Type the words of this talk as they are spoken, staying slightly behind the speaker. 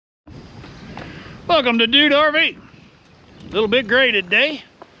Welcome to Dude RV. A little bit gray today,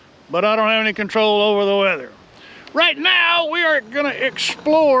 but I don't have any control over the weather. Right now, we are gonna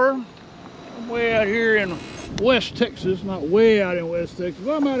explore way out here in West Texas, not way out in West Texas,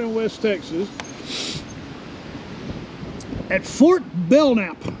 but I'm out in West Texas at Fort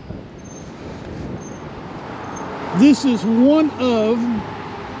Belknap. This is one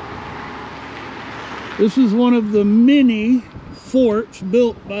of the many forts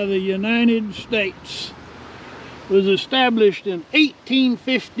built by the United States. It was established in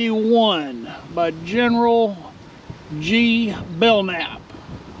 1851 by General G. Belknap,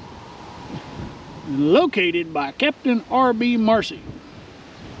 and located by Captain R.B. Marcy.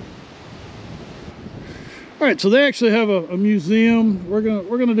 All right, so they actually have a museum. We're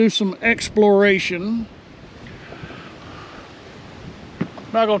gonna do some exploration.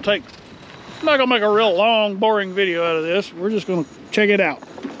 I'm not gonna make a real long, boring video out of this. We're just gonna check it out.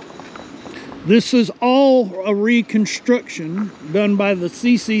 This is all a reconstruction done by the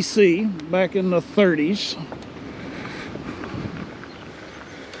CCC back in the 30s.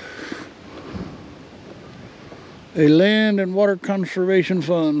 A Land and Water Conservation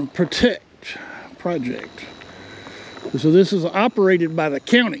Fund Protect project. So this is operated by the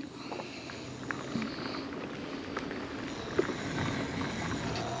county.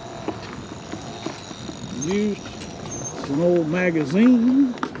 Used an old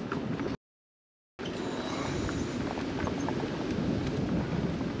magazine.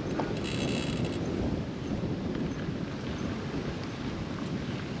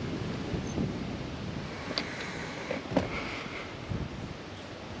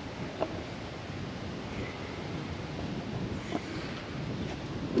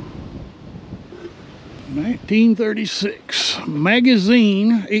 (1936) Magazine,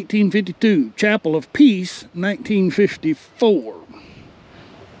 1852. Chapel of Peace, 1954.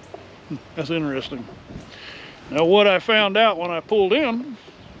 That's interesting. Now, what I found out when I pulled in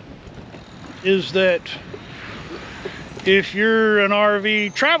is that if you're an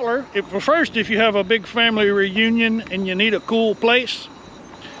RV traveler, if you have a big family reunion and you need a cool place,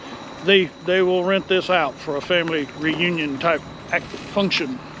 they will rent this out for a family reunion type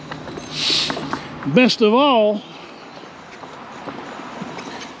function. Best of all,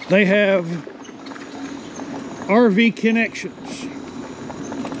 they have RV connections,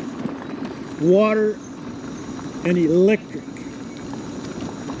 water and electric.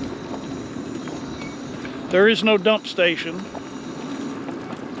 There is no dump station,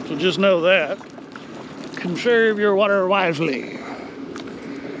 so just know that. Conserve your water wisely.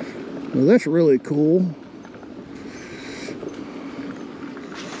 Well, that's really cool.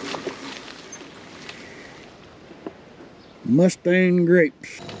 Mustang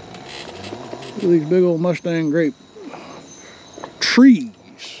grapes. Look at these big old Mustang grape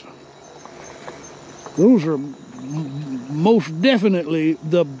trees. Those are most definitely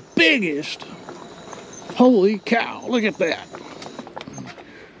the biggest. Holy cow, look at that.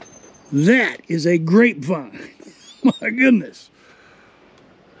 That is a grapevine. My goodness.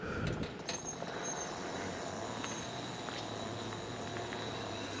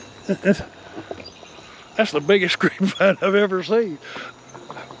 That's the biggest grapevine I've ever seen.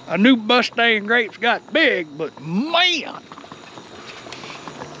 I knew Mustang grapes got big, but man!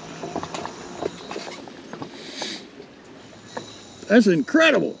 That's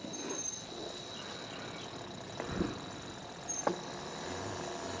incredible.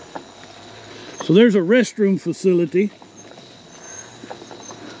 So there's a restroom facility.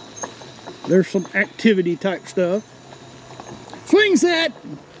 There's some activity type stuff. Swing set!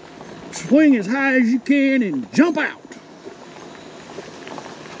 Swing as high as you can and jump out.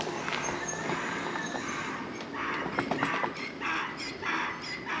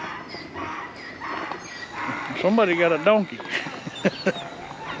 Somebody got a donkey.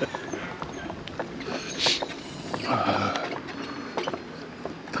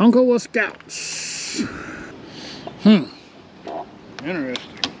 Tonkawa Scouts.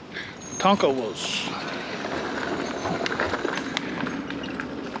 Interesting. Tonkawas.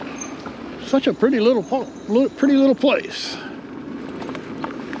 Such a pretty little place.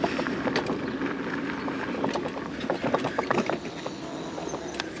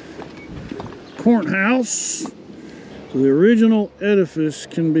 Courthouse. So the original edifice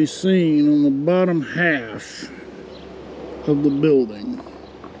can be seen on the bottom half of the building.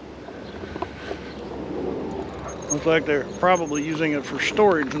 Looks like they're probably using it for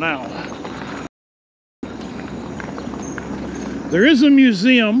storage now. There is a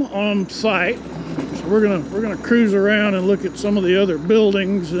museum on site, so we're gonna cruise around and look at some of the other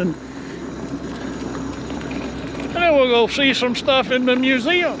buildings, and then we'll go see some stuff in the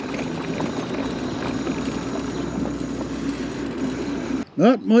museum.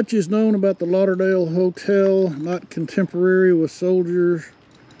 Not much is known about the Lauderdale Hotel, not contemporary with soldiers'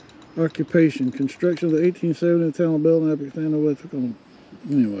 occupation. Construction of the 1870 town of Belknap extended with,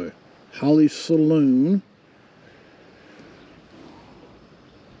 anyway, Holly Saloon.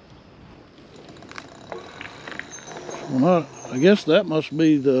 Well, I guess that must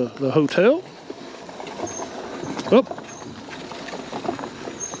be the hotel. Oh.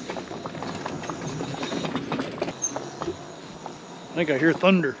 I think I hear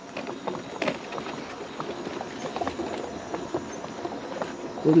thunder.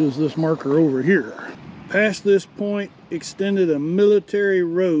 What is this marker over here? Past this point extended a military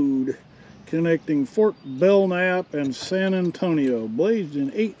road connecting Fort Belknap and San Antonio, blazed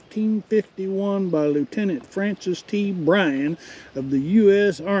in 1851 by Lieutenant Francis T. Bryan of the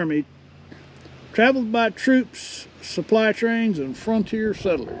U.S. Army, traveled by troops, supply trains, and frontier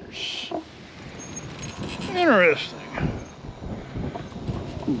settlers. Interesting.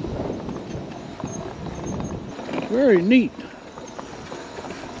 Very neat.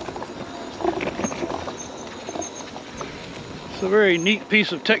 It's a very neat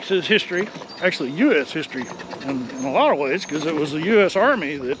piece of Texas history, actually U.S. history in a lot of ways, because it was the U.S.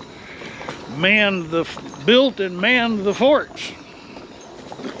 Army that built and manned the forts.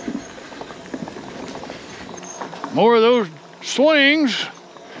 More of those swings.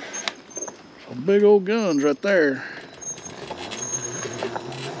 Some big old guns right there.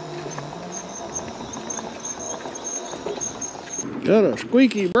 Got a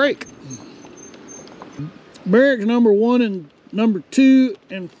squeaky brake. Barracks number 1 and number 2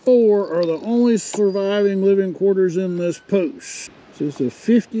 and 4 are the only surviving living quarters in this post. Consists of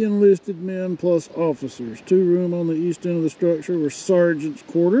 50 enlisted men plus officers. 2 rooms on the east end of the structure were sergeants'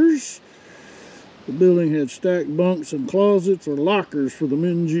 quarters. The building had stacked bunks and closets or lockers for the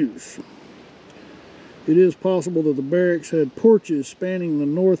men's use. It is possible that the barracks had porches spanning the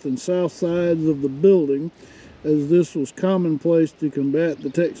north and south sides of the building, as this was commonplace to combat the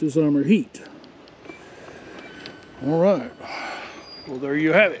Texas summer heat. All right, well, there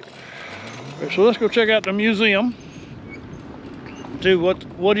you have it. Okay, so let's go check out the museum, see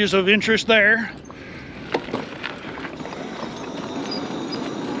what is of interest there.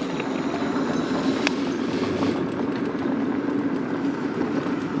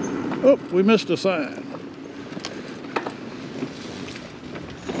 Oh, we missed a sign.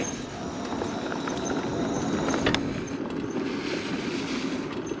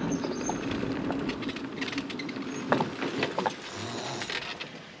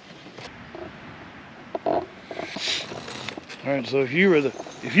 All right, so if you were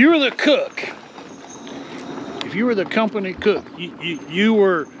the cook, if you were the company cook, you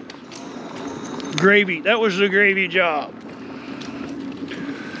were gravy. That was the gravy job.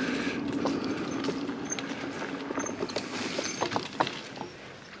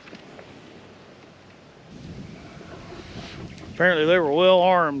 Apparently they were well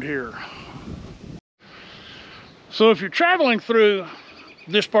armed here. So if you're traveling through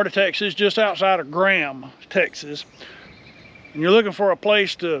this part of Texas, just outside of Graham, Texas, and you're looking for a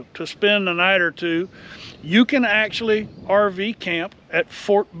place to spend a night or two, you can actually RV camp at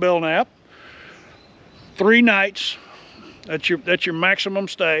Fort Belknap. 3 nights. That's your maximum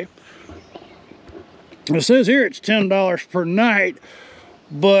stay. It says here it's $10 per night,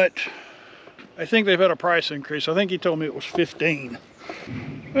 but I think they've had a price increase. I think he told me it was $15.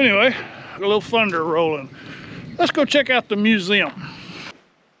 Anyway, a little thunder rolling. Let's go check out the museum.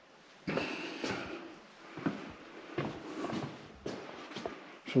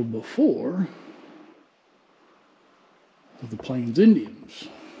 So before the Plains Indians.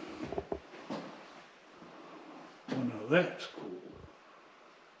 Oh no, that's cool.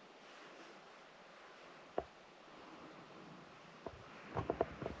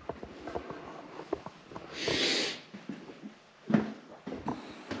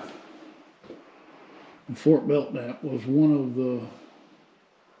 And Fort Belknap was one of the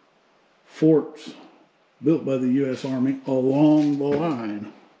forts built by the U.S. Army along the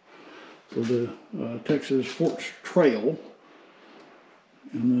line. So the Texas Forts Trail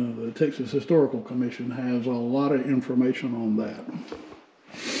and the Texas Historical Commission has a lot of information on that.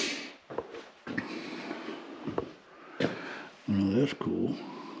 Oh, that's cool.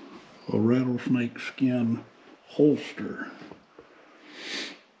 A rattlesnake skin holster.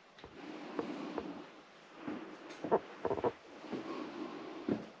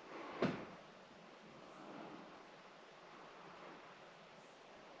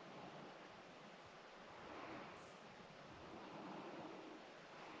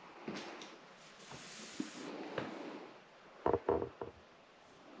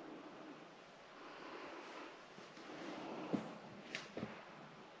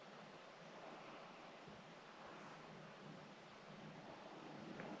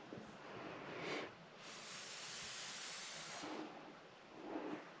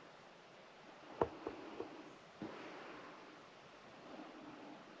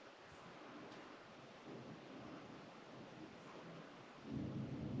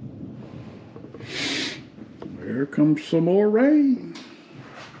 Here comes some more rain.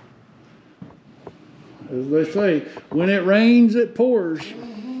 As they say, when it rains, it pours.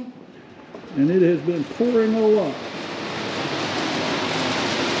 And it has been pouring a lot.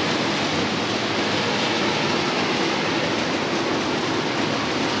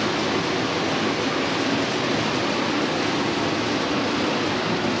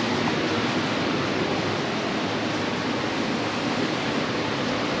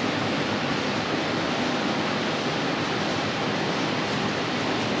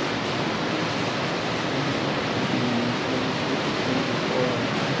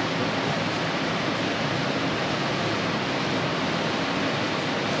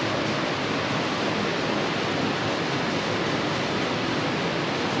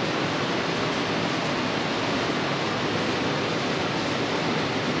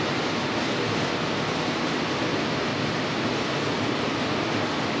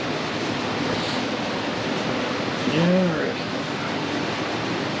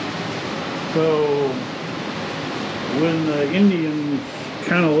 So when the Indians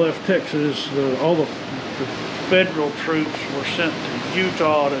kind of left Texas, all the federal troops were sent to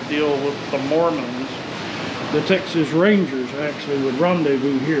Utah to deal with the Mormons. The Texas Rangers actually would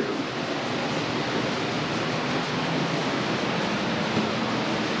rendezvous here.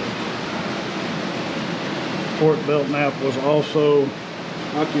 Fort Belknap was also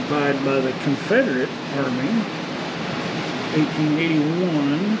occupied by the Confederate Army,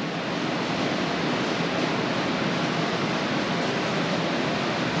 1881.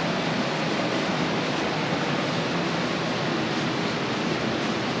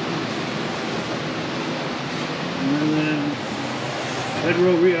 And then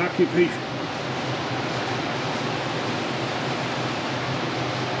federal reoccupation.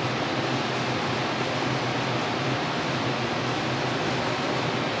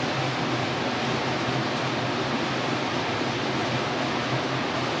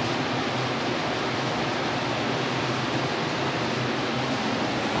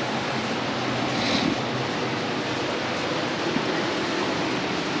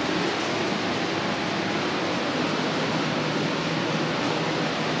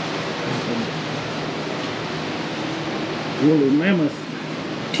 Woolly mammoth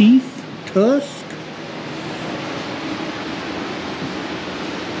teeth, tusk,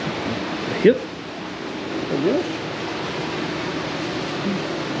 a hip, I guess.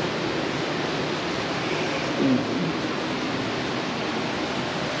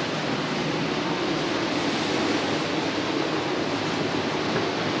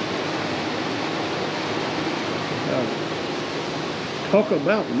 Talk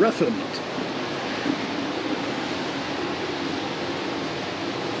about roughing it.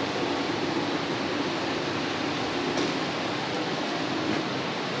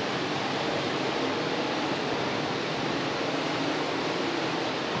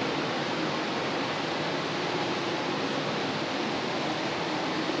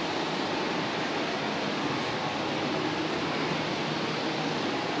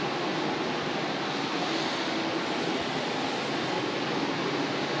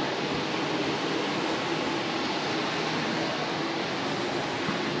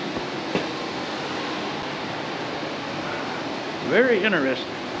 Very interesting.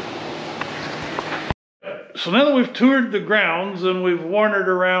 So now that we've toured the grounds and we've wandered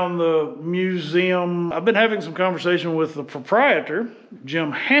around the museum, I've been having some conversation with the proprietor,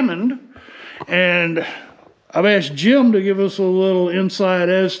 Jim Hammond, and I've asked Jim to give us a little insight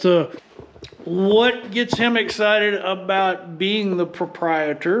as to what gets him excited about being the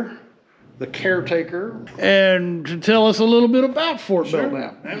proprietor, the caretaker, and to tell us a little bit about Fort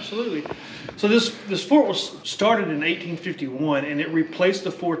Belknap. Absolutely. So this fort was started in 1851, and it replaced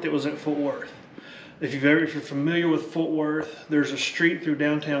the fort that was at Fort Worth. If you're familiar with Fort Worth, there's a street through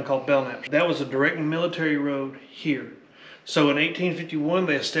downtown called Belknap. That was a direct military road here. So in 1851,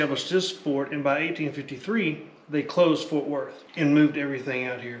 they established this fort, and by 1853, they closed Fort Worth and moved everything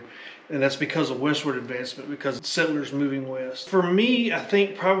out here. And that's because of westward advancement, because settlers moving west. For me, I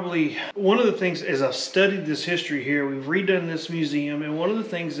think probably one of the things, as I've studied this history here, we've redone this museum, and one of the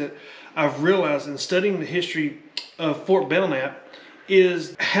things that I've realized in studying the history of Fort Belknap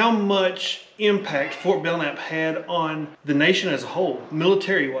is how much impact Fort Belknap had on the nation as a whole,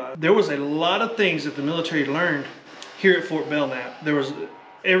 military-wise. There was a lot of things that the military learned here at Fort Belknap. There was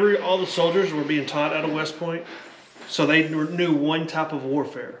all the soldiers were being taught out of West Point, so they knew one type of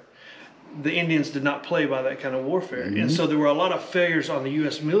warfare. The Indians did not play by that kind of warfare. Mm-hmm. And so there were a lot of failures on the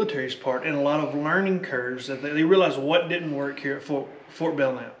U.S. military's part and a lot of learning curves that they realized what didn't work here at Fort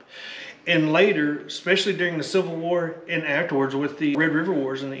Belknap. And later, especially during the Civil War and afterwards with the Red River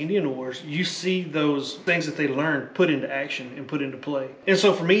Wars and the Indian Wars, you see those things that they learned put into action and put into play. And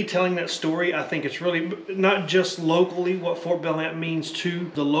so for me, telling that story, I think it's really not just locally what Fort Belknap means to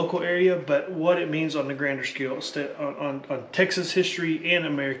the local area, but what it means on the grander scale, on Texas history and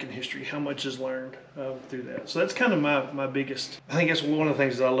American history, how much is learned through that. So that's kind of my biggest, I think that's one of the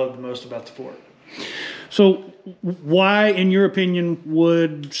things that I love the most about the fort. So why, in your opinion,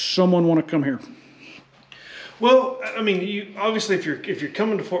 would someone want to come here? Well, I mean, you obviously, if you're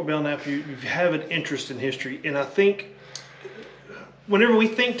coming to Fort Belknap, you have an interest in history, and I think whenever we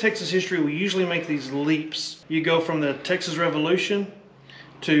think Texas history, we usually make these leaps. You go from the Texas Revolution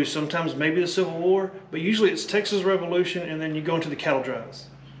to sometimes maybe the Civil War, but usually it's Texas Revolution, and then you go into the cattle drives,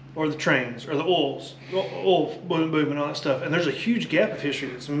 or the trains, or the oil boom, and all that stuff. And there's a huge gap of history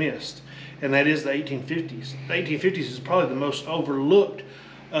that's missed, and that is the 1850s. The 1850s is probably the most overlooked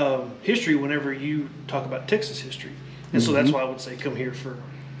history whenever you talk about Texas history. And so that's why I would say come here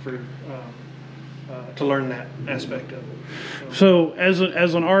to learn that aspect of it. So as an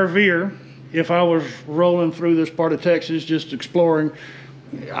RVer, if I was rolling through this part of Texas just exploring,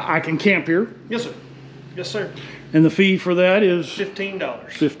 I can camp here? Yes, sir. Yes, sir. And the fee for that is? $15.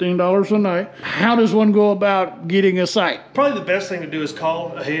 $15 a night. How does one go about getting a site? Probably the best thing to do is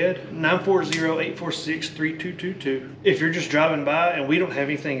call ahead, 940-846-3222. If you're just driving by and we don't have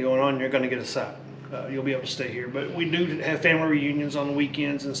anything going on, you're going to get a site. You'll be able to stay here. But we do have family reunions on the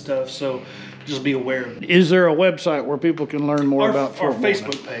weekends and stuff, so just be aware of it. Is there a website where people can learn more about Fort Belknap? Our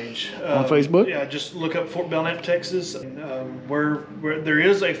Facebook page. On Facebook? Yeah, just look up Fort Belknap, Texas. Where there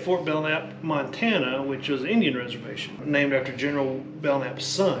is a Fort Belknap, Montana, which was an Indian reservation, named after General Belknap's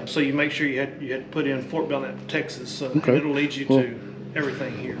son. So you make sure you had to put in Fort Belknap, Texas, so it'll lead you to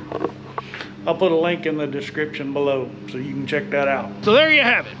everything here. I'll put a link in the description below so you can check that out. So there you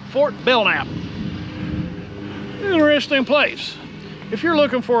have it, Fort Belknap. Interesting place. If you're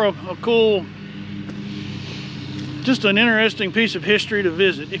looking for a cool, just an interesting piece of history to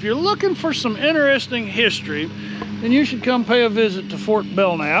visit, if you're looking for some interesting history, then you should come pay a visit to Fort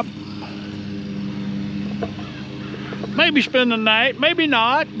Belknap. Maybe spend the night, maybe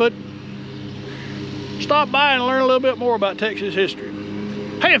not, but stop by and learn a little bit more about Texas history.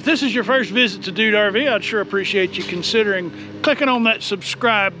 Hey, if this is your first visit to Dude RV, I'd sure appreciate you considering clicking on that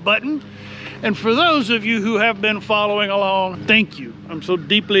subscribe button. And for those of you who have been following along, thank you. I'm so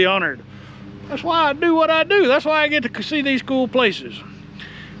deeply honored. That's why I do what I do. That's why I get to see these cool places.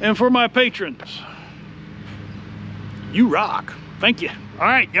 And for my patrons, you rock. Thank you. All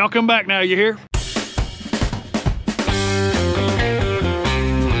right, y'all come back now, you hear?